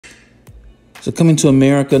So Coming to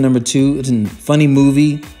America #2. It's a funny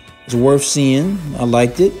movie. It's worth seeing. I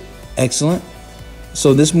liked it. Excellent.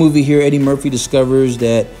 So this movie here, Eddie Murphy discovers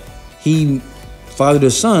that he fathered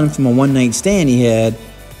a son from a one-night stand he had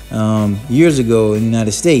years ago in the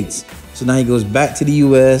United States. So now he goes back to the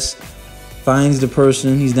U.S., finds the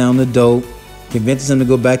person, he's down the dope, convinces him to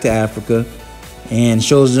go back to Africa, and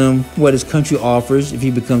shows him what his country offers if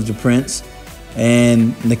he becomes the prince,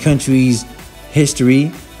 and the country's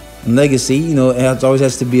history and legacy. You know, it always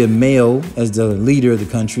has to be a male as the leader of the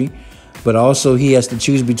country, but also he has to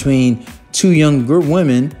choose between two young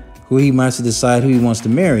women who he must decide who he wants to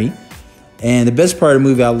marry. And the best part of the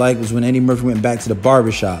movie I liked was when Eddie Murphy went back to the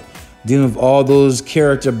barbershop, dealing with all those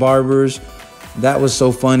character barbers. That was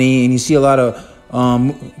so funny. And you see a lot of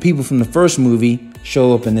people from the first movie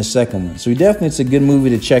show up in this second one. So definitely it's a good movie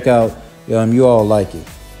to check out. You all like it.